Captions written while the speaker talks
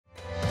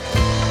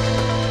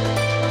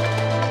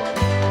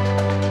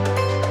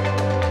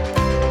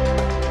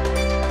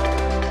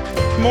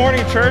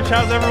morning, church.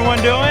 How's everyone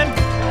doing?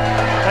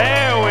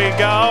 There we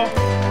go.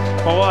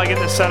 Well, while I get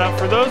this set up,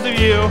 for those of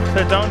you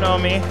that don't know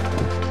me,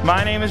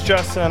 my name is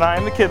Justin, and I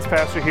am the kids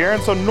pastor here.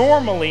 And so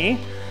normally,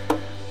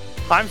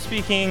 I'm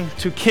speaking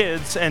to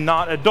kids and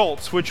not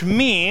adults, which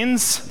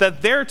means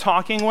that they're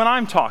talking when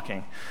I'm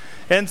talking.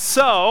 And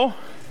so,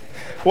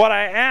 what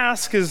I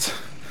ask is,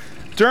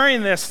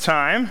 during this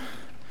time,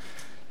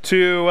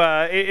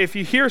 if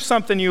you hear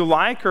something you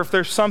like, or if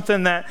there's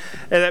something that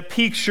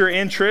piques your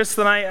interest,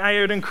 then I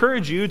would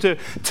encourage you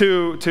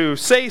to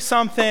say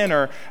something,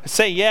 or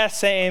say yes,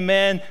 say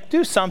amen,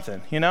 do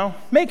something,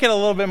 make it a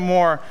little bit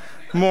more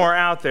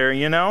out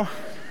there,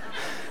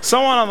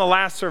 Someone on the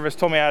last service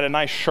told me I had a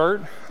nice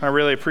shirt. I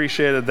really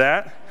appreciated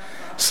that.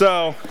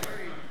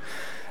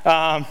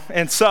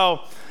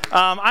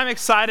 I'm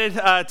excited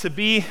to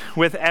be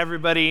with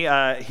everybody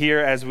here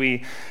as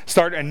we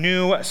start a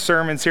new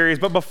sermon series.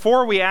 But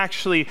before we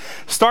actually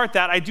start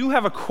that, I do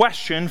have a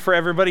question for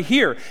everybody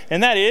here.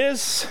 And that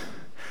is,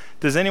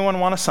 does anyone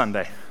want a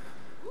sundae?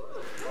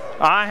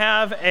 I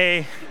have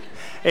a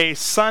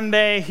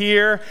sundae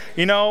here.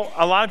 A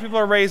lot of people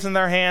are raising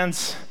their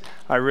hands.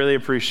 I really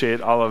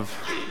appreciate all of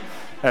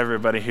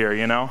everybody here,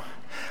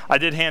 I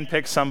did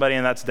handpick somebody,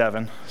 and that's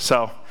Devin.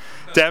 So,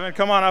 Devin,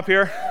 come on up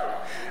here.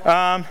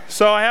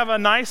 So I have a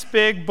nice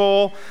big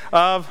bowl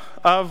of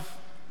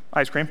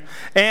ice cream,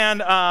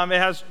 and it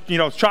has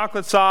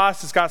chocolate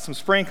sauce. It's got some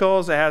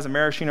sprinkles. It has a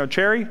maraschino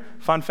cherry.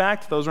 Fun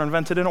fact: those were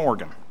invented in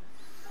Oregon.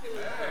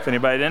 If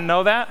anybody didn't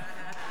know that,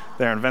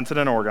 they're invented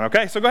in Oregon.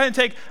 Okay, so go ahead and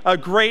take a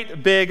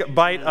great big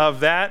bite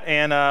of that,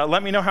 and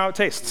let me know how it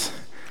tastes.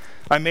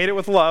 I made it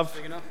with love.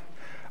 Big enough?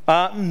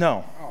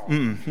 No.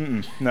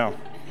 No.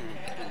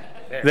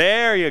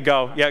 There you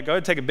go. Yeah, go ahead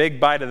and take a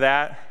big bite of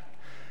that.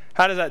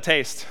 How does that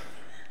taste?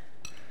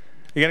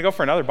 You gonna go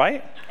for another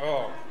bite?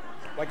 Oh,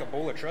 like a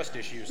bowl of trust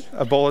issues.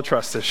 A bowl of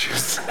trust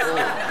issues.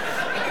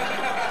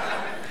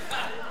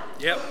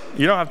 Yep.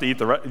 You don't have to eat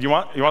the rest. You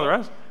want the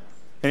rest?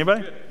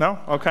 Anybody? No?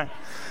 Okay.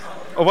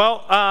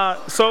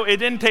 Well, so it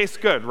didn't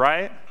taste good,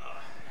 right?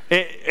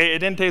 It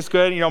didn't taste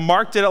good.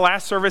 Mark did it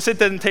last service. It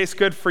didn't taste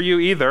good for you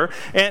either.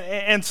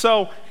 And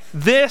so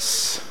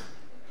this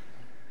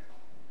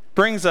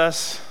brings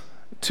us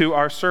to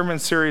our sermon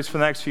series for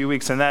the next few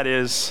weeks, and that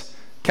is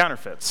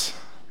Counterfeits.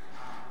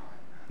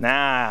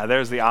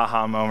 There's the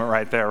aha moment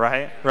right there,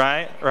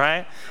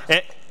 right?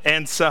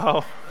 And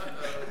so,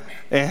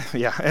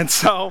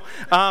 right?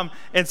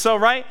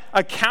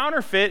 A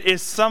counterfeit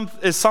is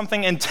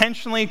something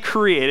intentionally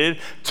created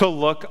to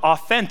look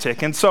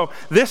authentic. And so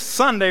this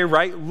sundae,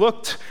 right,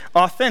 looked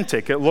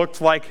authentic. It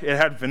looked like it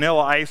had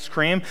vanilla ice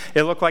cream.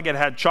 It looked like it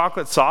had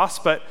chocolate sauce,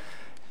 but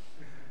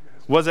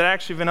was it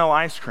actually vanilla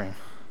ice cream?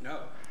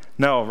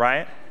 No,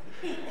 right?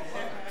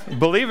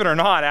 Believe it or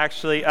not,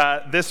 actually,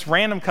 this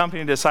random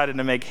company decided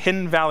to make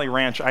Hidden Valley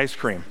Ranch ice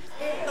cream.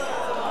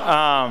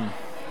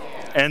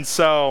 And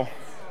so,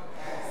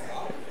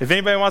 if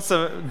anybody wants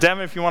to,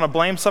 Devin, if you want to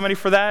blame somebody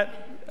for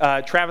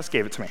that, Travis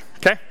gave it to me,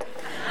 okay?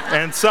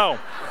 And so,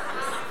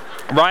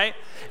 right?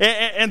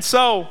 And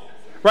so,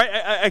 right,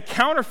 a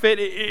counterfeit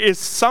is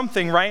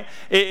something, right?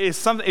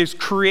 Is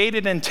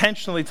created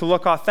intentionally to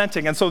look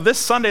authentic. And so this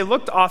sundae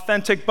looked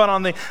authentic, but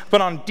on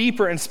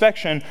deeper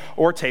inspection,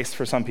 or taste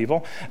for some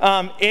people,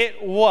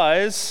 it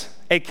was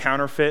a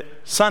counterfeit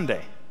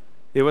sundae.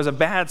 It was a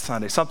bad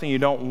sundae, something you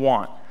don't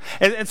want.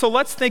 And so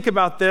let's think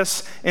about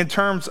this in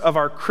terms of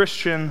our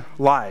Christian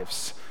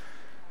lives.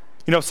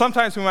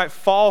 Sometimes we might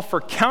fall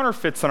for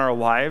counterfeits in our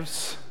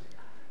lives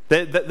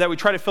that we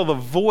try to fill the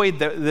void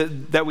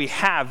that we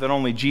have that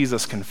only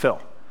Jesus can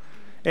fill.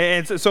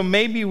 And so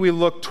maybe we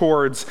look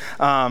towards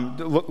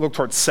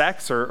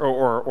sex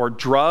or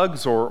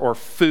drugs or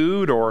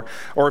food or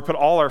put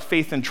all our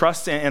faith and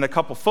trust in a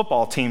couple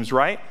football teams,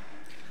 right?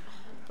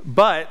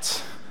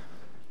 But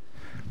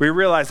we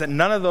realize that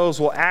none of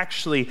those will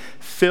actually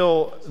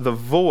fill the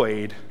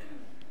void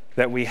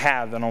that we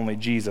have that only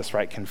Jesus,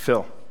 right, can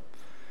fill.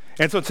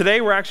 And so today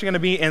we're actually going to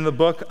be in the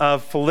book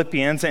of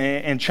Philippians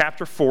in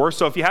chapter 4.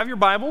 So if you have your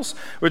Bibles,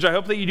 which I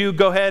hope that you do,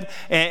 go ahead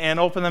and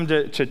open them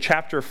to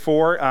chapter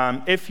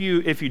 4. If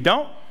you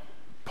don't,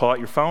 pull out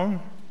your phone,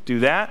 do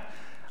that.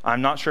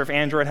 I'm not sure if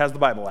Android has the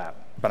Bible app,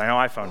 but I know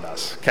iPhone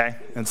does, okay?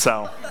 And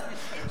so,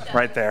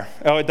 right there.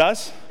 Oh, it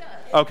does?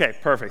 Okay,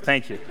 perfect.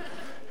 Thank you.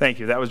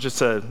 That was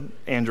just an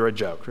Android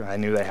joke. I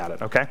knew they had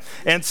it, okay?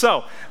 And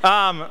so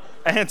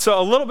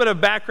a little bit of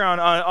background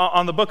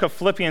on the book of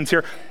Philippians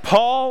here.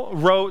 Paul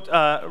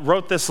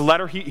wrote this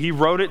letter. He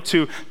wrote it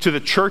to the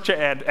church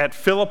at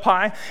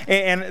Philippi.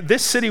 And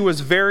this city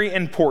was very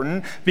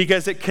important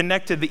because it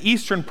connected the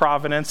eastern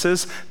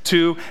provinces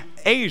to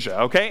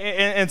Asia,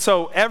 okay? And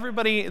so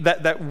everybody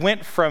that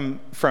went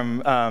from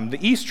the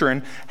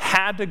eastern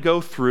had to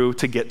go through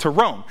to get to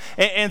Rome.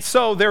 And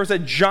so there was a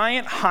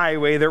giant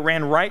highway that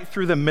ran right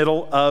through the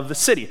middle of the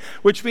city,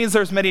 which means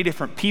there's many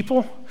different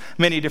people,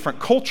 many different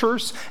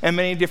cultures, and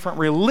many different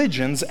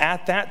religions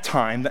at that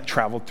time that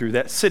traveled through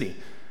that city,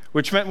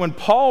 which meant when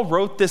Paul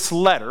wrote this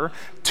letter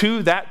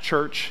to that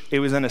church, it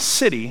was in a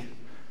city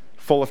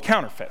full of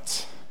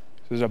counterfeits.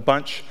 There's a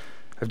bunch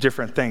of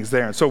different things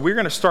there. And so we're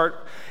going to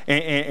start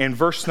in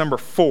verse number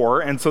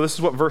 4. And so this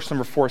is what verse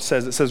number 4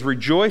 says. It says,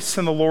 "Rejoice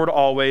in the Lord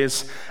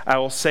always. I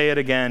will say it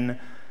again,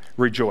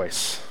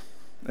 rejoice."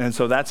 And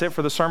so that's it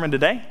for the sermon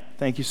today.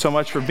 Thank you so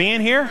much for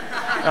being here.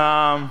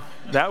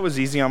 That was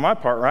easy on my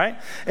part, right?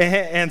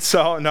 And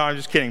so, no, I'm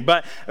just kidding.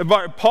 But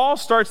Paul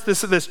starts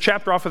this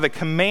chapter off with a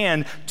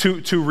command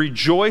to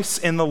rejoice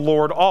in the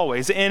Lord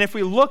always. And if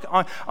we look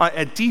on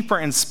a deeper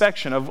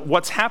inspection of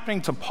what's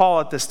happening to Paul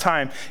at this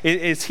time,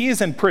 is he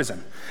is in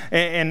prison.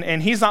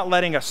 And he's not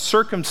letting a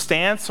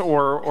circumstance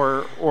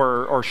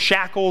or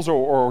shackles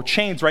or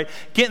chains, right,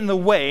 get in the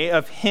way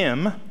of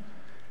him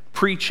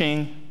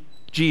preaching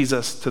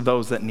Jesus to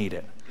those that need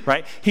it,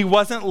 right? He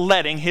wasn't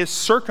letting his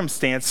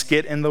circumstance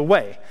get in the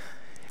way.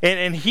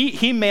 And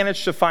he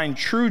managed to find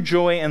true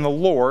joy in the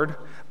Lord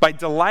by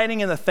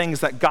delighting in the things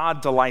that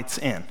God delights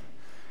in.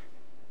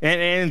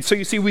 And so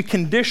you see, we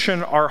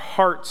condition our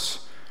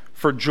hearts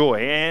for joy.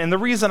 And the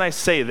reason I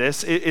say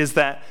this is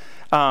that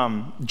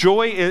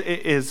joy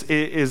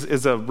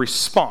is a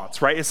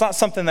response, right? It's not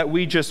something that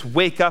we just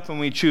wake up and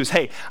we choose,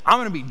 hey, I'm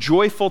going to be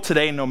joyful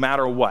today no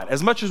matter what.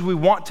 As much as we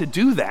want to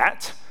do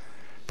that,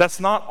 that's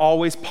not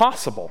always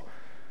possible.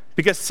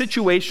 Because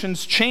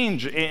situations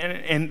change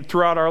and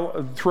throughout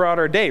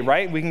our day,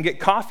 right? We can get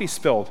coffee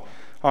spilled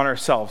on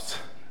ourselves.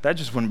 That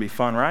just wouldn't be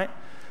fun, right?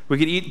 We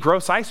could eat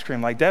gross ice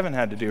cream like Devin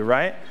had to do,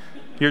 right?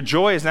 Your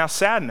joy is now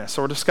sadness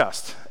or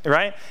disgust,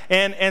 right?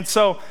 And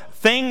so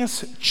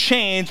things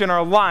change in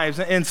our lives.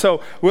 And so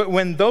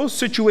when those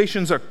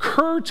situations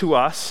occur to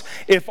us,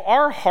 if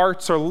our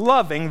hearts are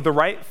loving the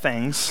right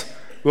things,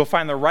 we'll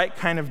find the right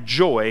kind of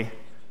joy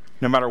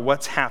no matter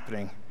what's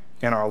happening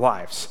in our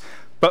lives.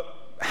 But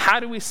how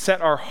do we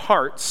set our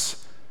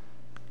hearts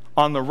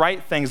on the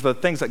right things, the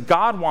things that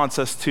God wants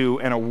us to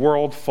in a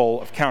world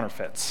full of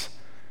counterfeits?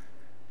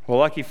 Well,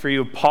 lucky for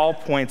you, Paul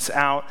points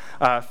out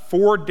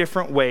 4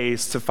 different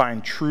ways to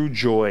find true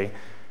joy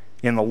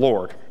in the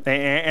Lord.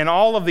 And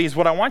all of these,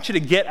 what I want you to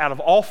get out of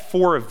all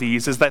 4 of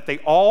these is that they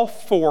all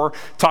 4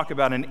 talk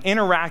about an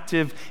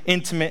interactive,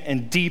 intimate,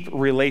 and deep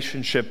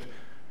relationship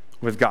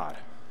with God.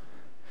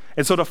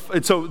 And so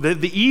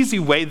the easy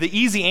way, the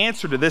easy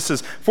answer to this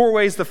is 4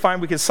 ways to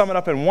find, we can sum it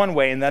up in one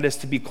way, and that is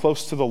to be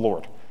close to the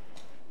Lord.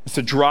 It's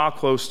to draw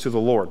close to the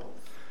Lord.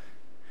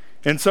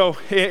 And so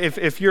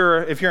if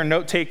you're a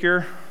note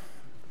taker,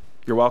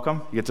 you're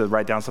welcome. You get to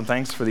write down some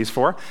things for these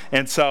 4.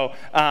 And so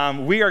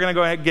we are going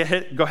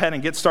to go ahead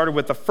and get started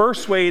with the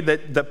first way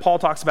that Paul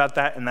talks about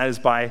that, and that is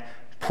by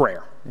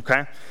prayer,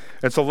 okay?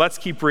 And so let's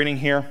keep reading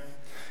here.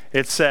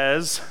 It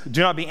says,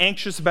 "Do not be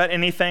anxious about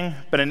anything,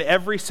 but in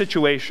every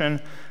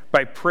situation,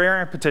 by prayer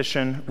and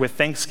petition, with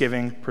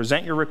thanksgiving,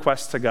 present your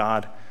requests to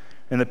God,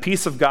 and the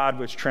peace of God,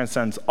 which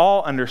transcends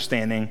all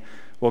understanding,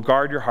 will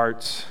guard your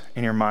hearts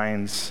and your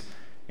minds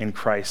in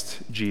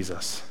Christ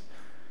Jesus."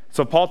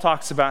 So Paul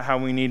talks about how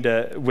we need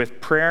to, with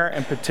prayer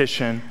and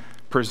petition,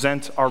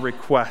 present our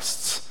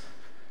requests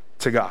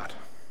to God.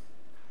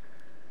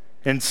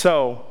 And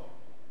so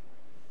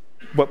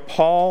what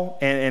Paul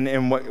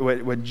and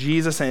what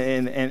Jesus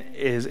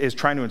is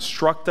trying to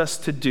instruct us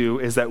to do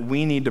is that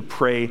we need to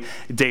pray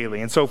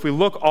daily. And so if we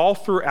look all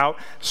throughout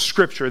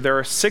Scripture, there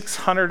are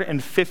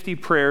 650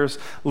 prayers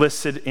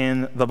listed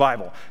in the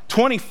Bible.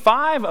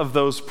 25 of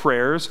those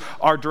prayers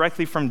are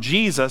directly from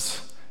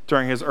Jesus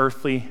during his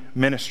earthly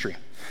ministry.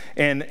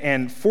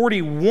 And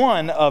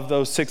 41 of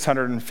those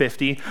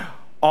 650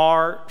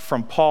 are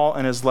from Paul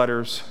and his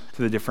letters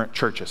to the different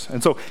churches.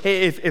 And so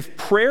if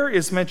prayer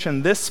is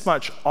mentioned this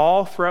much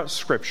all throughout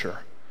Scripture,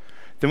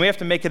 then we have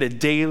to make it a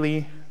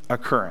daily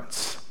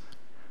occurrence,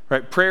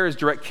 right? Prayer is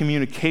direct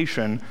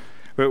communication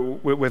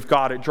with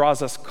God. It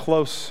draws us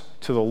close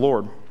to the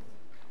Lord.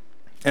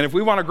 And if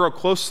we want to grow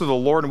close to the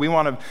Lord and we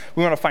want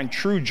to find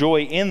true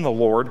joy in the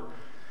Lord,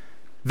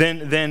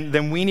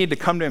 then we need to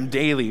come to him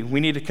daily. We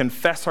need to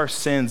confess our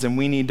sins, and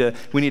we need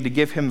to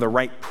give him the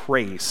right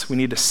praise. We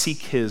need to seek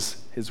his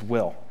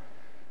will,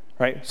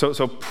 right?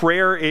 So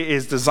prayer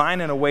is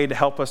designed in a way to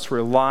help us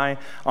rely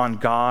on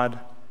God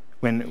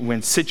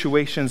when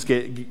situations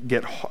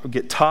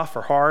get tough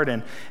or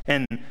hard.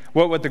 And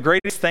what the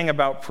greatest thing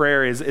about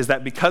prayer is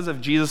that because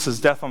of Jesus'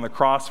 death on the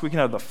cross, we can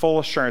have the full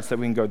assurance that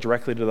we can go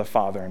directly to the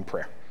Father in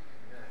prayer.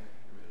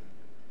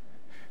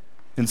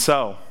 And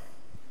so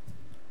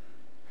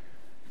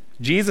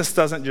Jesus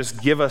doesn't just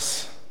give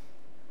us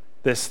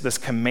this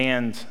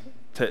command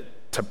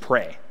to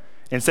pray.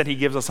 Instead, he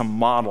gives us a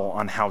model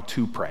on how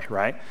to pray,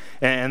 right?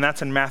 And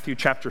that's in Matthew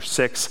chapter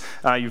 6.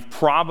 You've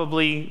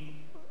probably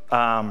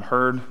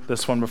heard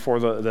this one before,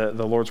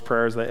 the Lord's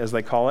Prayer, as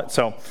they call it.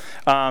 So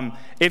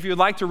if you'd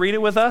like to read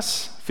it with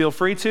us, feel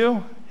free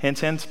to. Hint,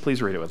 hint,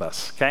 please read it with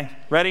us, okay?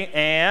 Ready?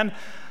 And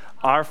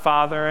our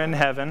Father in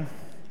heaven,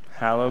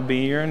 hallowed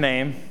be your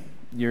name.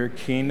 Your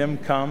kingdom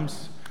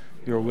comes.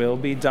 Your will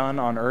be done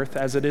on earth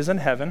as it is in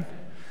heaven.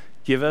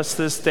 Give us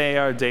this day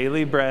our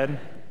daily bread,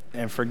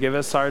 and forgive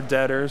us our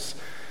debtors,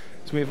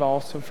 as we've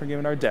also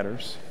forgiven our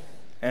debtors.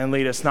 And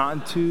lead us not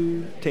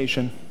into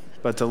temptation,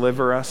 but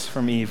deliver us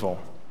from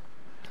evil.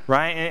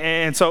 right?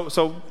 And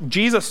so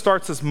Jesus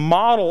starts this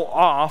model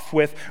off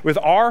with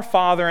our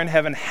Father in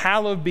heaven,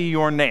 hallowed be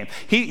your name.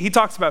 He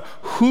talks about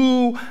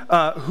whom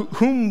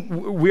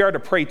we are to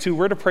pray to.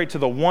 We're to pray to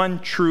the one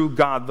true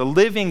God, the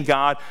living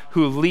God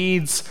who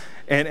leads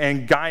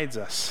and guides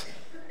us.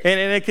 And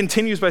it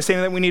continues by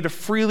saying that we need to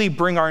freely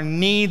bring our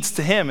needs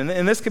to him.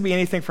 And this could be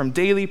anything from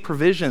daily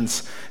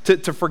provisions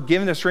to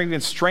forgiveness or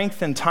even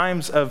strength in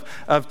times of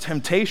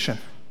temptation.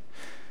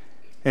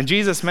 And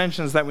Jesus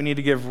mentions that we need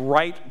to give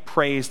right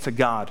praise to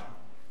God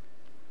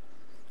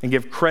and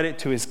give credit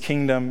to his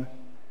kingdom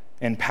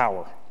and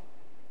power.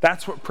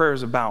 That's what prayer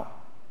is about.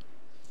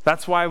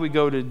 That's why we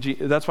go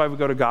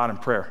to God in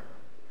prayer.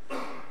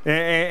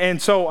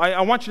 And so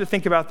I want you to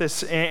think about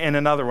this in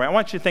another way. I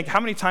want you to think, how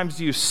many times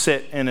do you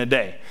sit in a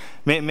day?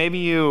 Maybe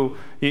you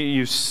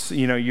guys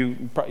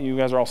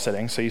are all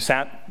sitting, so you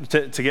sat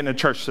to get into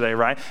church today,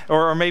 right?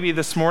 Or maybe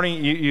this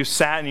morning you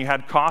sat and you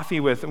had coffee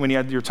when you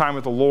had your time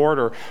with the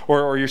Lord,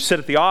 or you sit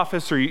at the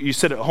office, or you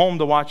sit at home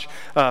to watch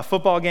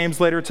football games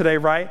later today,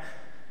 right?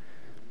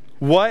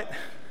 What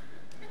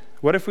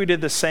if we did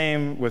the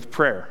same with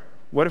prayer?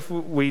 What if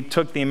we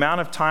took the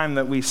amount of time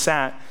that we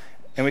sat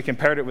and we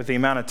compared it with the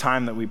amount of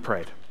time that we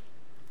prayed?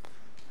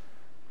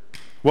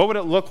 What would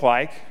it look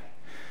like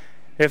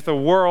if the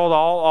world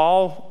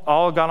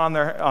all got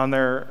on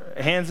their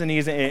hands and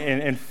knees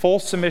in full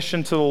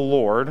submission to the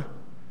Lord,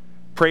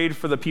 prayed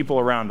for the people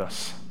around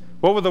us?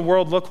 What would the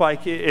world look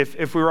like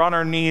if we were on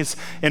our knees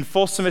in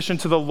full submission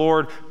to the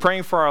Lord,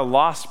 praying for our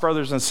lost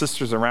brothers and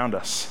sisters around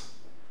us?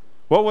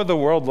 What would the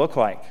world look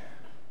like?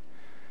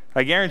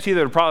 I guarantee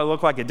that it would probably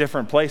look like a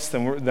different place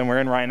than we're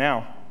in right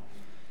now.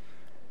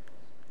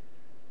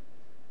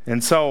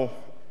 And so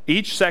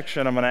each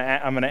section I'm going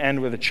to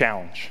end with a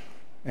challenge.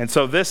 And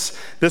so this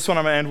one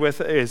I'm going to end with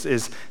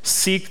is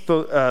seek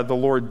the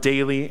Lord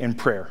daily in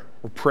prayer,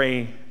 or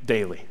pray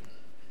daily.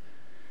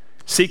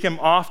 Seek him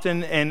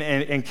often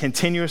and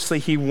continuously.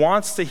 He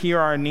wants to hear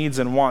our needs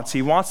and wants.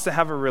 He wants to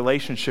have a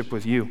relationship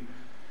with you.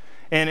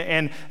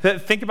 And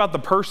think about the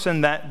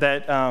person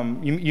that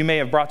you may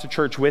have brought to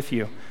church with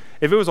you.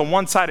 If it was a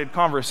one-sided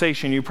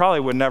conversation, you probably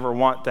would never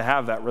want to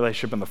have that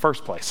relationship in the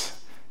first place.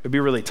 It would be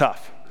really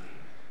tough.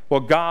 Well,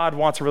 God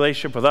wants a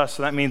relationship with us,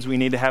 so that means we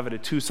need to have it a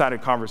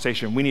two-sided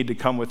conversation. We need to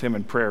come with him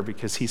in prayer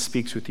because he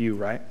speaks with you,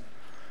 right?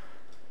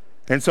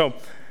 And so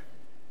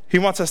he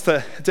wants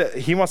to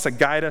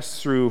guide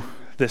us through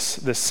this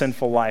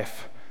sinful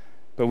life,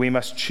 but we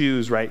must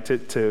choose, right,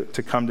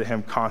 to come to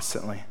him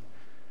constantly.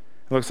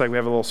 It looks like we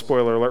have a little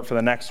spoiler alert for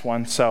the next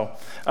one. So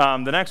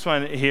the next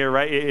one here,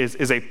 right,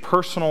 is a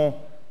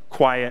personal,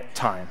 quiet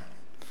time.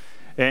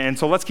 And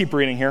so let's keep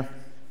reading here.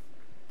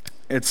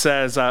 It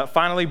says,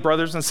 finally,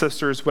 brothers and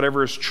sisters,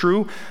 whatever is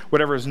true,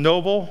 whatever is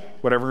noble,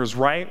 whatever is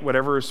right,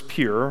 whatever is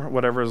pure,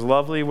 whatever is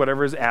lovely,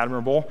 whatever is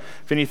admirable,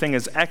 if anything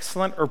is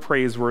excellent or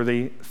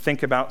praiseworthy,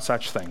 think about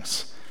such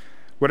things.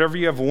 Whatever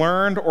you have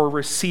learned or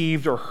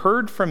received or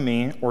heard from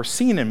me or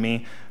seen in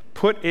me,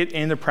 put it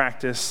into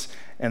practice,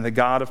 and the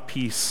God of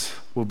peace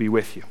will be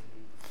with you.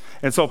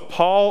 And so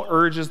Paul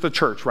urges the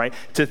church, right,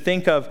 to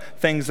think of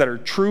things that are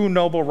true,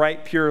 noble,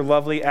 right, pure,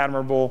 lovely,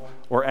 admirable,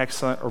 or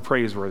excellent or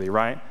praiseworthy,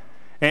 right?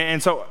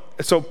 And so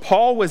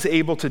Paul was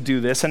able to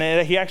do this,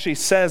 and he actually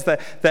says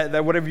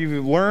that whatever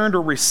you've learned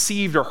or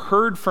received or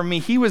heard from me,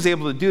 he was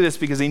able to do this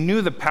because he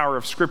knew the power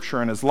of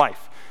Scripture in his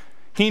life.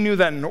 He knew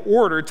that in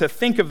order to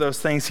think of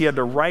those things, he had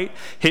to write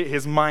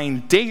his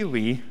mind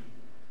daily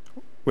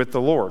with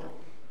the Lord.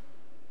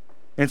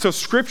 And so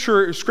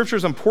Scripture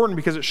is important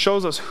because it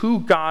shows us who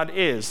God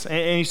is.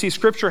 And you see,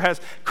 Scripture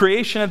has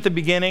creation at the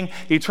beginning,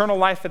 eternal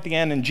life at the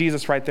end, and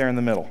Jesus right there in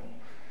the middle.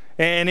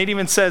 And it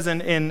even says in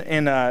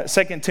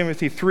 2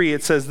 Timothy 3,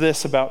 it says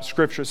this about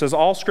Scripture. It says,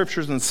 all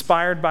Scripture is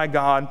inspired by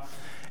God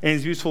and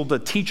is useful to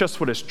teach us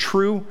what is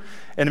true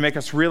and to make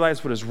us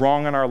realize what is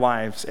wrong in our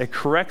lives. It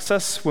corrects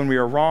us when we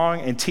are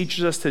wrong and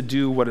teaches us to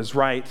do what is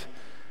right.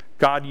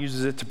 God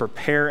uses it to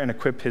prepare and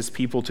equip his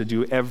people to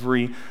do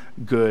every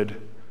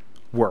good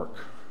work.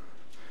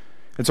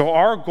 And so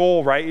our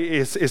goal, right,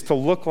 is to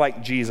look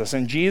like Jesus.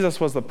 And Jesus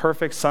was the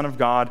perfect Son of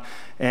God,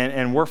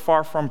 and we're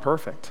far from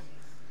perfect.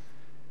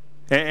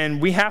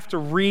 And we have to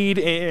read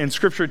in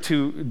Scripture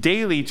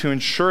daily to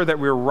ensure that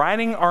we're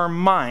writing our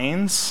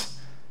minds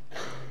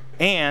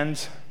and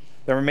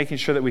that we're making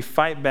sure that we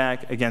fight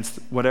back against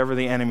whatever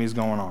the enemy is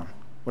going on,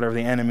 whatever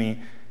the enemy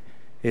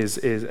is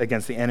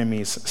against the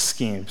enemy's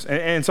schemes.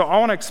 And so I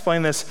want to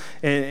explain this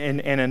in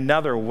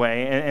another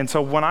way. And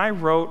so when I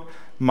wrote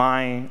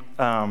my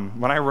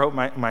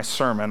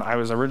sermon, I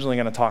was originally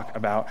going to talk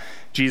about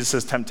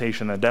Jesus'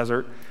 temptation in the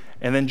desert.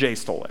 And then Jay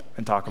stole it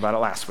and talked about it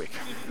last week.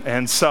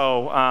 And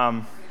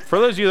so for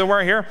those of you that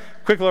weren't here,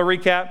 quick little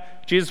recap.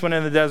 Jesus went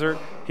in the desert.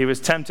 He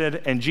was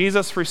tempted. And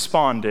Jesus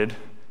responded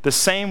the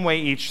same way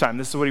each time.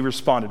 This is what he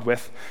responded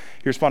with.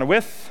 He responded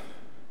with,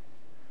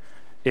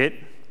 "It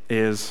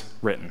is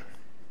written."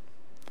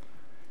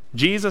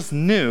 Jesus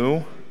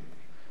knew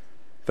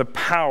the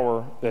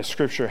power that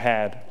Scripture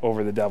had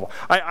over the devil.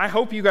 I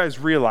hope you guys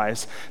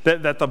realize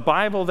that the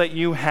Bible that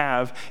you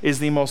have is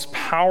the most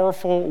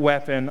powerful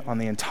weapon on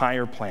the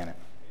entire planet.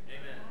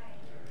 Amen.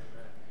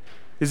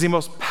 Is the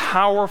most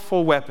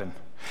powerful weapon.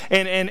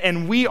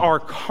 And we are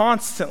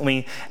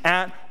constantly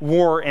at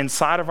war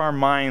inside of our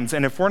minds.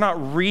 And if we're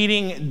not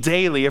reading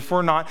daily, if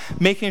we're not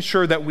making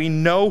sure that we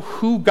know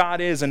who God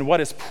is and what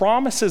His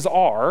promises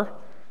are,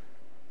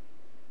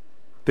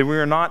 then we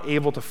are not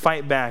able to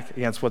fight back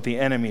against what the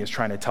enemy is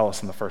trying to tell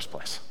us in the first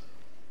place.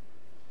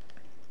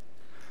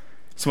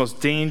 It's the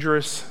most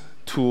dangerous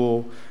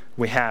tool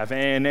we have.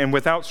 And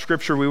without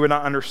Scripture, we would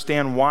not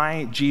understand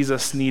why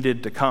Jesus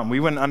needed to come. We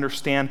wouldn't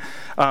understand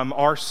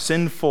our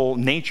sinful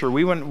nature.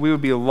 We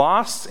would be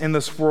lost in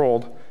this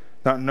world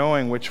not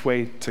knowing which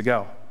way to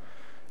go.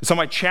 So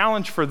my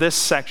challenge for this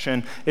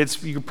section,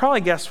 you can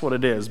probably guess what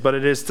it is, but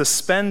it is to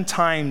spend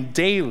time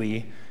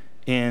daily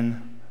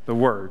in the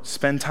Word.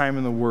 Spend time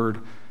in the Word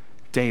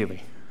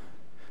daily.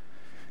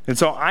 And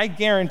so I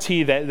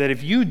guarantee that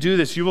if you do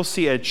this, you will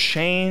see a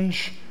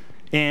change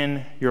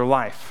in your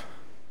life.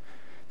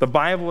 The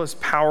Bible is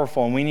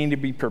powerful, and we need to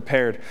be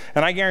prepared.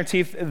 And I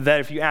guarantee that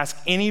if you ask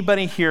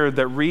anybody here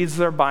that reads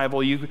their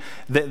Bible,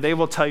 they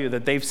will tell you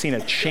that they've seen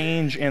a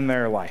change in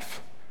their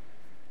life.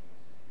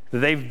 That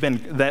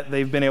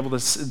they've been able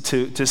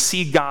to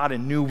see God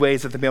in new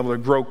ways, that they've been able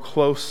to grow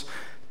close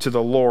to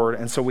the Lord.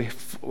 And so we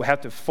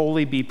have to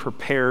fully be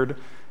prepared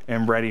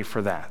and ready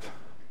for that.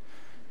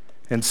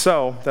 And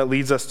so that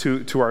leads us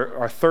to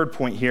our third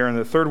point here. And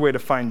the third way to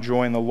find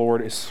joy in the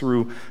Lord is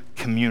through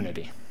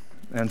community.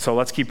 And so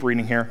let's keep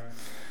reading here.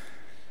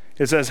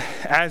 It says,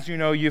 "As you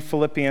know, you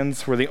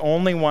Philippians were the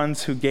only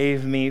ones who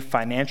gave me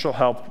financial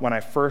help when I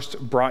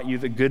first brought you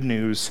the good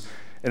news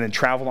and then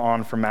traveled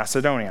on from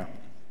Macedonia.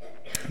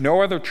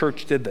 No other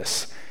church did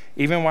this.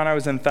 Even when I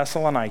was in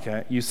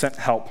Thessalonica, you sent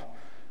help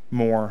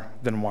more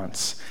than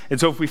once." And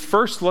so if we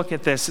first look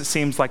at this, it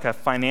seems like a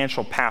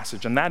financial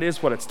passage, and that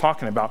is what it's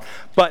talking about.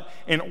 But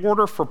in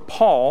order for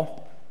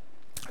Paul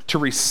to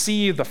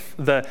receive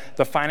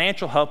the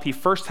financial help, he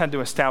first had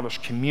to establish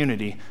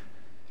community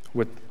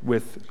with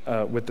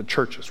the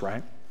churches,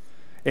 right?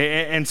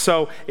 And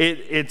so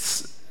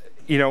it's,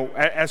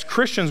 as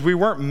Christians, we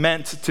weren't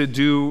meant to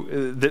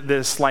do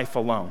this life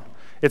alone.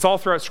 It's all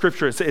throughout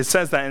Scripture. It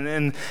says that.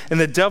 And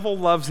the devil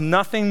loves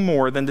nothing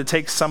more than to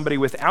take somebody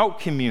without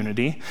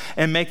community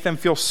and make them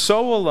feel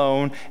so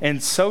alone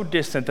and so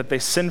distant that they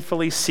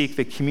sinfully seek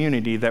the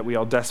community that we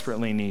all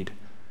desperately need.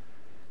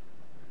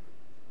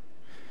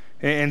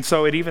 And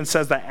so it even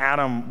says that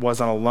Adam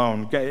wasn't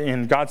alone.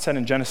 And God said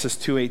in Genesis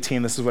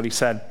 2:18, this is what he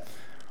said.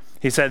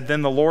 He said,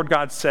 "Then the Lord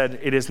God said,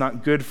 'It is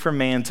not good for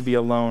man to be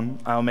alone.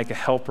 I'll make a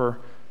helper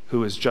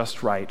who is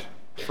just right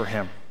for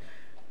him.'"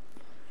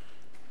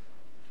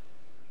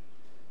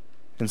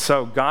 And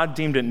so God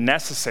deemed it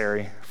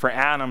necessary for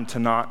Adam to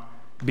not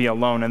be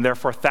alone. And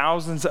therefore,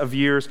 thousands of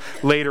years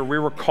later, we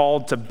were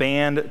called to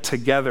band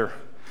together.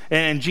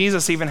 And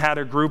Jesus even had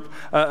a group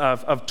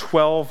of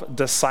 12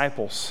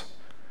 disciples.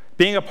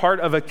 Being a part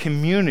of a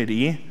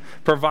community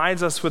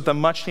provides us with a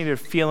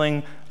much-needed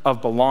feeling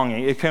of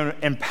belonging. It can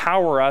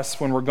empower us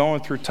when we're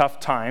going through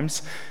tough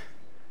times.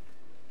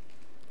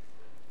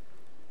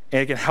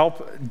 And it can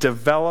help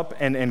develop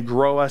and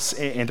grow us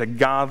into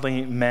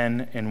godly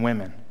men and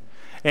women.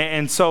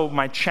 And so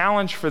my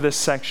challenge for this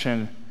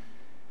section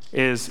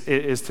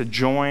is to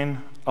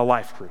join a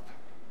life group.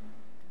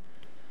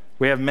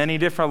 We have many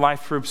different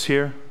life groups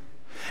here.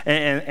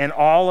 And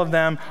all of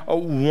them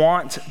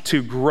want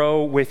to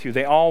grow with you.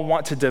 They all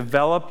want to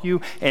develop you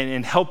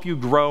and help you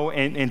grow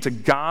into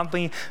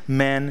godly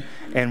men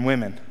and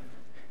women.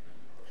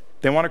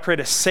 They want to create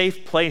a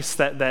safe place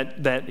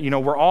that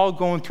we're all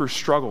going through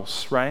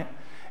struggles, right?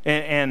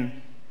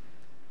 And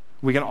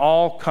we can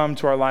all come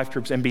to our life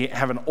groups and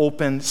have an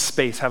open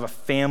space, have a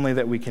family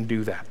that we can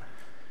do that.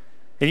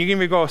 And you can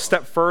even go a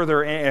step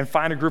further and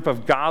find a group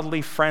of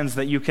godly friends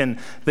that you can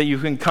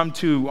come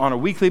to on a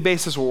weekly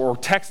basis or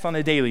text on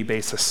a daily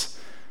basis.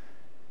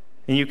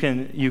 And you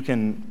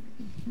can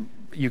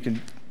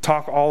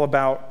talk all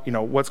about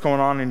what's going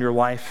on in your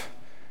life,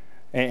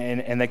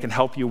 and they can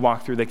help you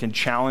walk through. They can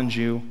challenge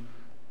you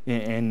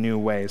in new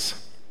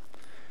ways.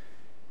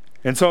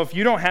 And so if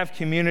you don't have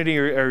community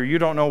or you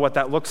don't know what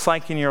that looks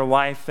like in your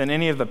life, then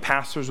any of the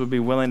pastors would be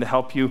willing to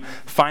help you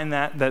find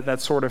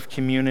that sort of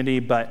community.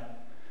 But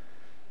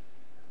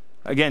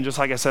again, just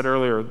like I said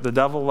earlier, the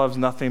devil loves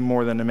nothing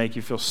more than to make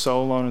you feel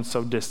so alone and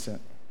so distant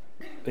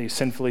that you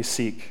sinfully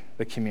seek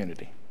the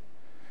community.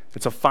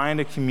 It's find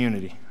a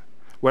community.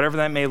 Whatever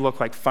that may look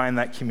like, find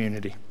that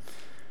community.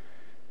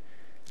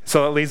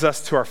 So that leads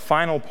us to our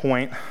final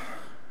point,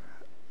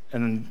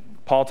 and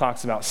Paul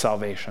talks about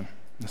salvation.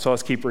 So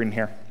let's keep reading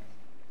here.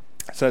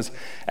 It says,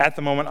 "At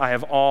the moment, I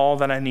have all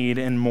that I need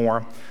and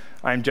more.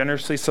 I am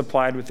generously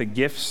supplied with the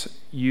gifts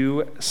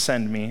you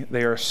send me.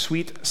 They are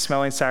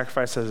sweet-smelling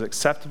sacrifices,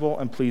 acceptable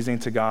and pleasing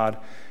to God.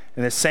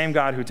 And the same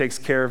God who takes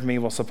care of me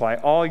will supply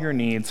all your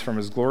needs from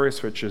his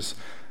glorious riches,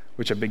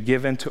 which have been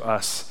given to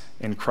us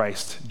in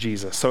Christ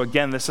Jesus. So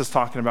again, this is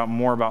talking about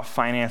more about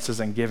finances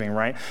and giving,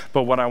 right?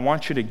 But what I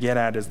want you to get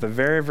at is the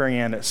very, very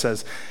end. It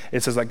says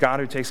that God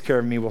who takes care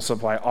of me will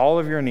supply all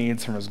of your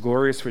needs from his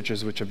glorious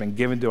riches, which have been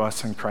given to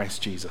us in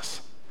Christ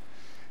Jesus.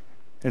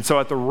 And so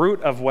at the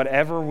root of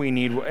whatever we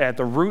need, at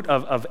the root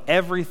of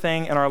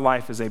everything in our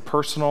life is a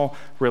personal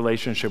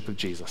relationship with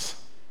Jesus.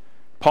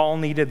 Paul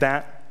needed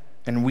that,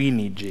 and we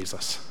need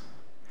Jesus.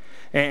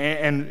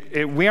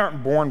 We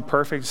aren't born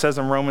perfect. It says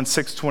in Romans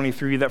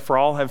 6:23 that for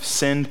all have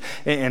sinned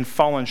and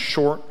fallen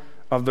short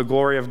of the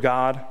glory of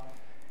God.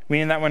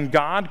 Meaning that when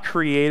God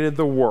created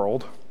the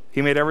world,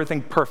 he made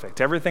everything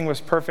perfect. Everything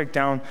was perfect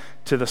down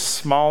to the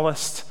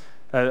smallest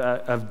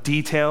of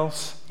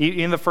details.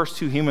 Even the first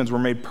two humans were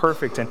made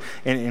perfect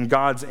in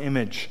God's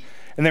image.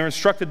 And they were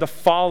instructed to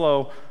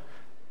follow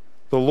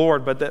the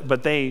Lord,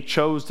 but they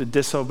chose to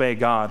disobey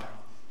God.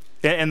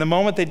 And the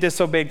moment they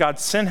disobeyed God,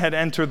 sin had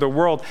entered the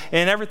world,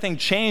 and everything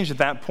changed at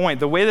that point.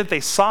 The way that they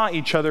saw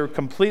each other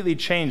completely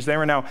changed. They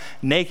were now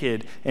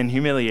naked and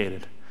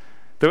humiliated.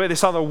 The way they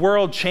saw the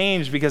world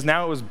changed because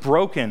now it was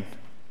broken.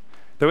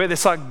 The way they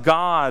saw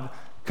God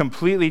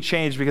completely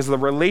changed because the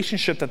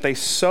relationship that they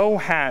so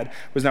had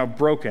was now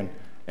broken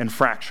and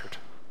fractured.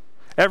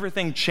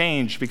 Everything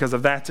changed because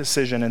of that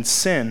decision, and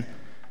sin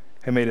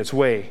had made its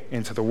way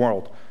into the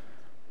world.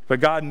 But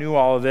God knew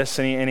all of this,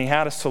 and he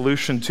had a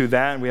solution to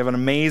that. And we have an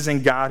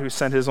amazing God who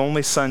sent his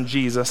only son,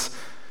 Jesus,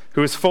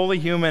 who is fully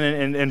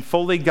human and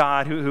fully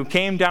God, who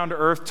came down to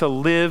earth to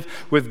live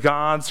with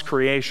God's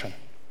creation.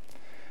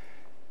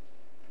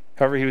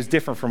 However, he was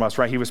different from us,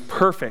 right? He was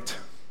perfect.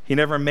 He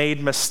never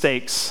made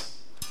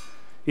mistakes.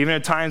 Even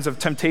in times of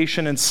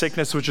temptation and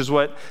sickness, which is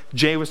what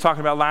Jay was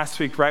talking about last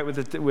week, right,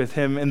 with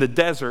him in the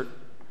desert,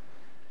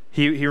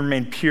 he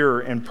remained pure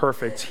and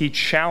perfect. He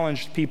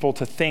challenged people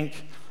to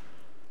think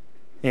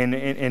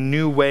in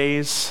new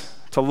ways,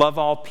 to love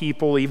all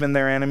people, even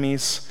their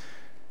enemies.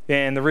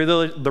 And the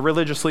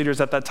religious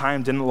leaders at that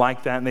time didn't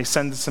like that, and they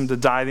sentenced him to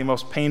die the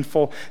most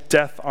painful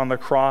death on the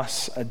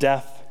cross, a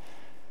death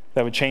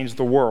that would change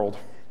the world.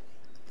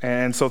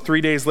 And so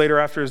 3 days later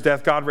after his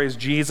death, God raised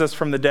Jesus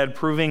from the dead,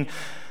 proving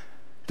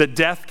that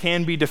death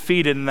can be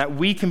defeated and that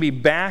we can be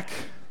back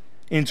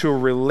into a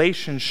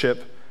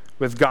relationship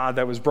with God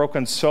that was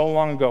broken so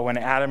long ago when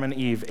Adam and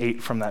Eve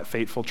ate from that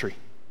fateful tree.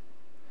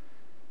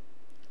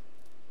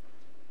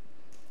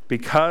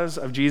 Because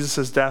of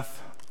Jesus'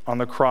 death on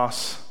the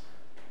cross,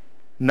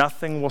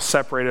 nothing will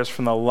separate us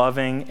from the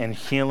loving and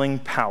healing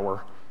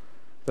power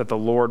that the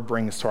Lord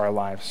brings to our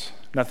lives.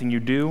 Nothing you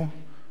do,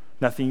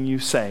 nothing you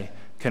say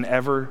can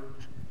ever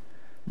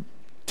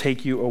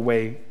take you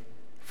away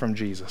from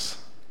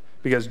Jesus.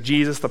 Because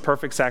Jesus, the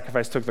perfect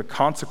sacrifice, took the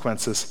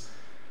consequences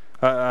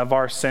of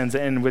our sins.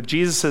 And without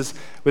Jesus'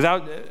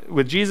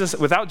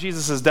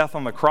 death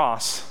on the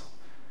cross,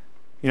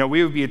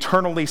 we would be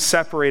eternally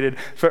separated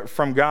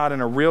from God in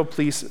a real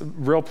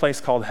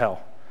place called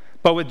hell.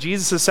 But with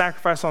Jesus'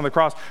 sacrifice on the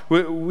cross,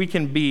 we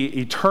can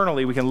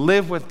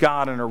live with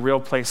God in a real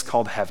place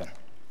called heaven.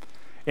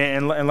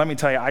 And let me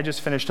tell you, I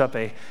just finished up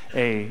a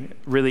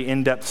really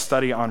in-depth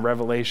study on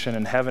Revelation,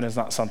 and heaven is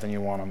not something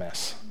you want to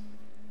miss.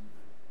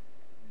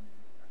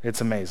 It's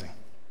amazing.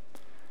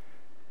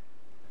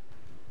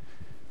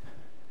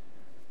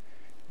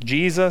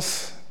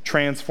 Jesus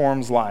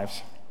transforms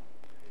lives.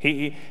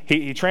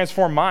 He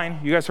transformed mine.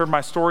 You guys heard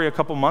my story a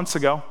couple months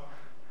ago.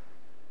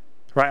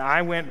 Right?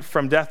 I went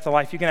from death to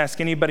life. You can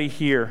ask anybody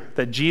here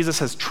that Jesus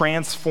has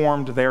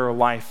transformed their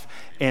life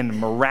in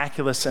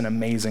miraculous and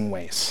amazing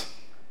ways.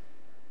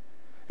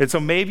 And so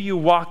maybe you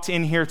walked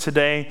in here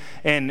today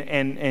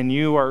and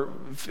you are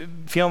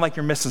feeling like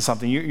you're missing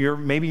something.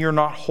 Maybe you're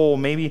not whole.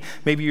 Maybe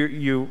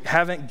you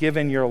haven't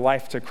given your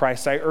life to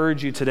Christ. I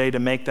urge you today to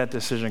make that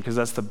decision, because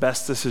that's the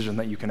best decision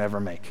that you can ever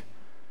make.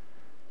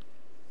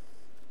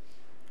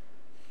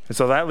 And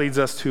so that leads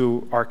us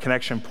to our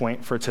connection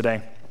point for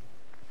today.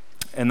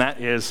 And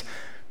that is,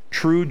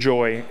 true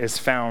joy is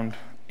found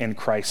in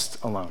Christ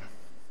alone.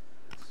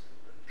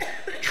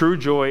 True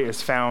joy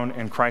is found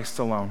in Christ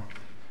alone.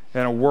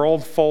 In a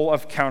world full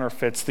of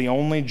counterfeits, the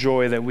only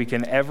joy that we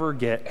can ever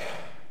get,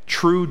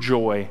 true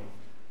joy,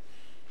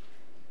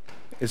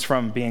 is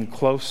from being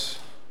close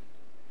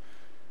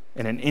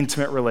in an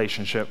intimate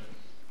relationship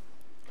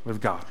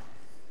with God.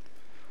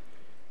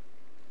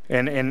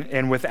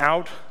 And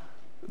without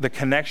the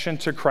connection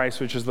to Christ,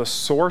 which is the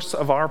source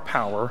of our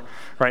power,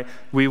 right,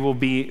 we will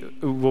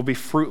be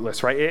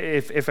fruitless, right?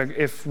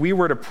 If we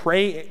were to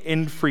pray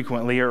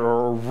infrequently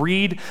or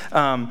read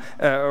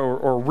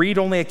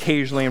only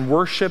occasionally and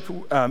worship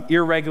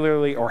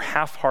irregularly or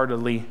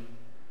half-heartedly,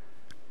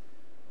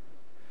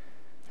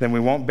 then we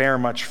won't bear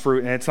much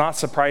fruit. And it's not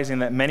surprising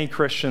that many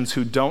Christians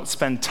who don't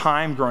spend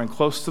time growing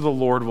close to the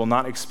Lord will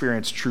not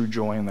experience true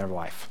joy in their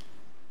life.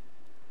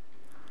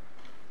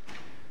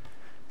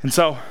 And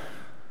so,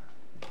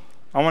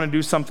 I want to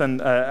do something,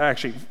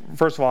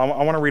 first of all,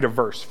 I want to read a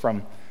verse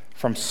from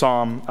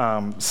Psalm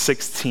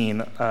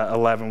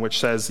 16:11, which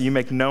says, "You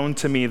make known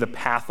to me the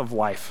path of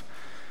life.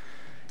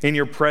 In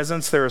your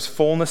presence there is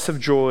fullness of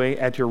joy.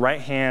 At your right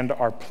hand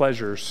are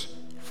pleasures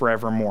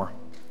forevermore.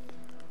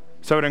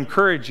 So I would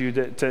encourage you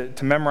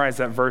to memorize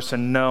that verse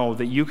and know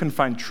that you can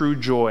find true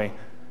joy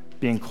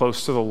being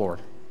close to the Lord.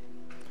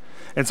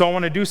 And so I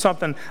want to do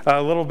something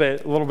a little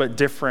bit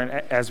different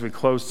as we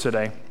close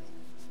today.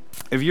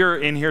 If you're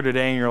in here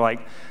today and you're like,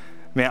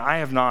 man, I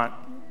have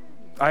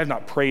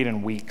not prayed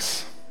in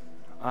weeks.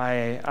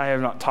 I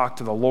have not talked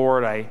to the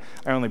Lord. I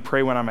only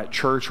pray when I'm at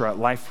church or at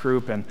life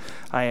group, and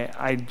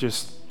I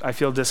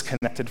feel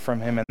disconnected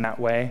from him in that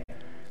way.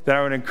 That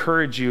I would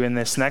encourage you in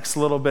this next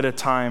little bit of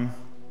time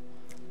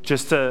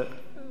just to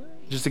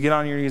get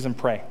on your knees and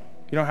pray.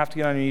 You don't have to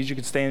get on your knees. You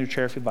can stay in your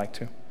chair if you'd like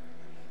to.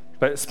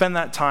 But spend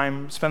that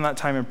time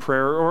in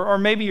prayer. Or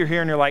maybe you're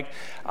here and you're like,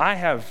 I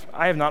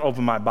have not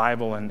opened my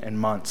Bible in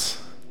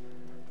months.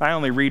 I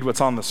only read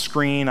what's on the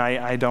screen.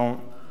 I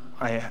don't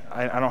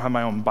have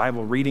my own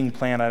Bible reading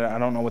plan. I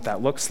don't know what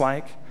that looks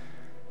like.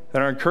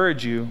 Then I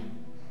encourage you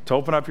to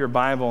open up your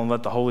Bible and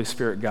let the Holy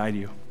Spirit guide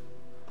you.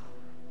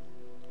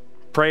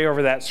 Pray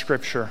over that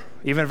scripture.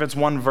 Even if it's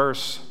one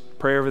verse,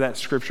 pray over that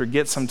scripture.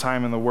 Get some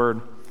time in the Word.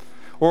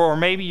 Or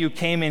maybe you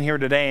came in here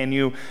today and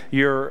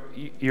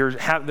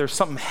there's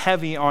something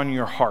heavy on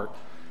your heart,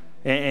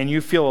 and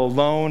you feel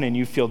alone and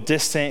you feel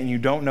distant and you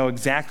don't know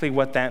exactly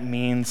what that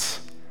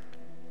means.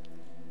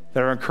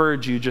 That I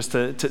encourage you just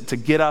to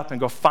get up and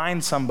go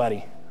find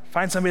somebody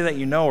that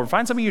you know, or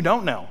find somebody you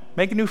don't know.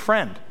 Make a new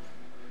friend,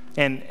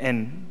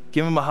 and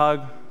give them a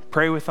hug,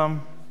 pray with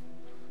them,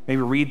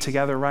 maybe read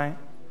together, right?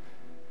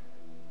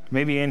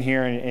 Maybe in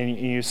here and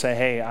you say,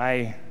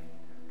 hey,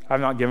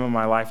 I've not given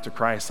my life to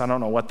Christ. I don't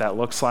know what that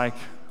looks like.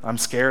 I'm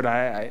scared.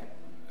 I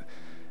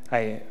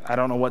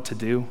don't know what to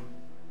do.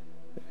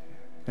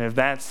 And if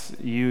that's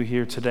you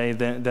here today,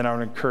 then I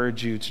would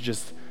encourage you to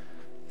just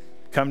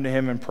come to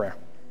him in prayer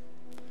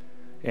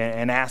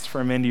and ask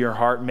for him into your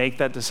heart. Make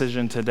that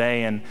decision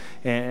today.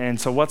 And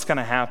so what's going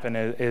to happen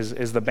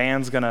is the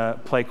band's going to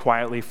play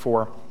quietly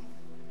for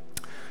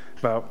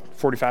about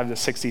 45 to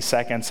 60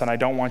 seconds. And I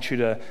don't want you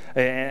to,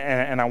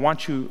 and I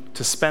want you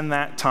to spend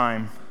that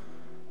time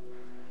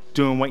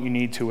doing what you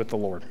need to with the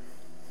Lord.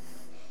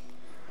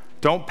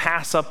 Don't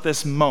pass up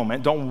this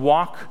moment. Don't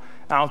walk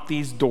out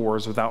these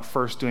doors without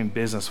first doing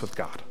business with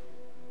God.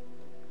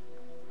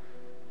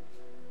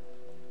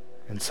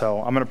 And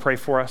so I'm going to pray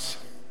for us,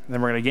 and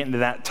then we're going to get into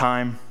that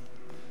time.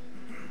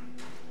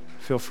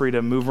 Feel free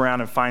to move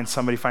around and find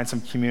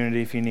some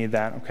community if you need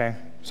that, okay?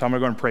 So I'm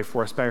going to go and pray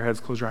for us. Bow your heads,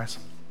 close your eyes.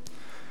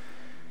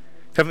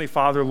 Heavenly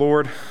Father,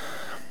 Lord,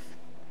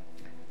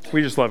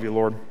 we just love you,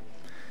 Lord.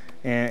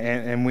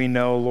 And we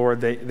know,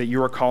 Lord, that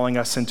you are calling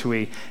us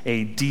into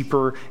a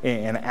deeper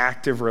and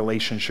active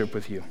relationship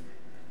with you.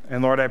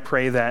 And Lord, I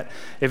pray that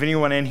if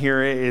anyone in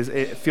here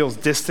feels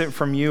distant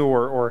from you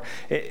or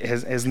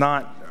has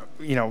not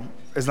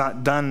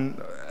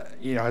done,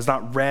 has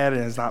not read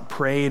and has not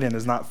prayed and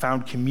has not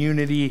found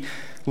community,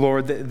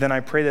 Lord, then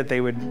I pray that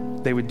they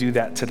would do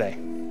that today,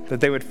 that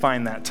they would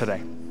find that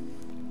today.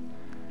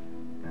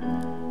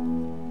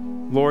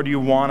 Lord, you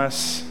want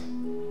us.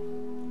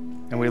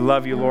 And we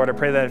love you, Lord. I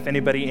pray that if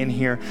anybody in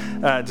here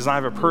does not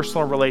have a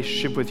personal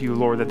relationship with you,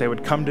 Lord, that they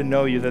would come to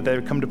know you, that they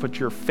would come to put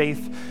their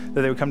faith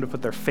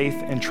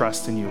and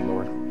trust in you,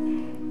 Lord.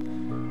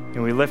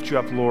 And we lift you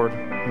up, Lord,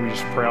 and we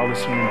just pray all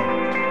this in your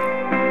name.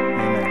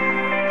 Amen.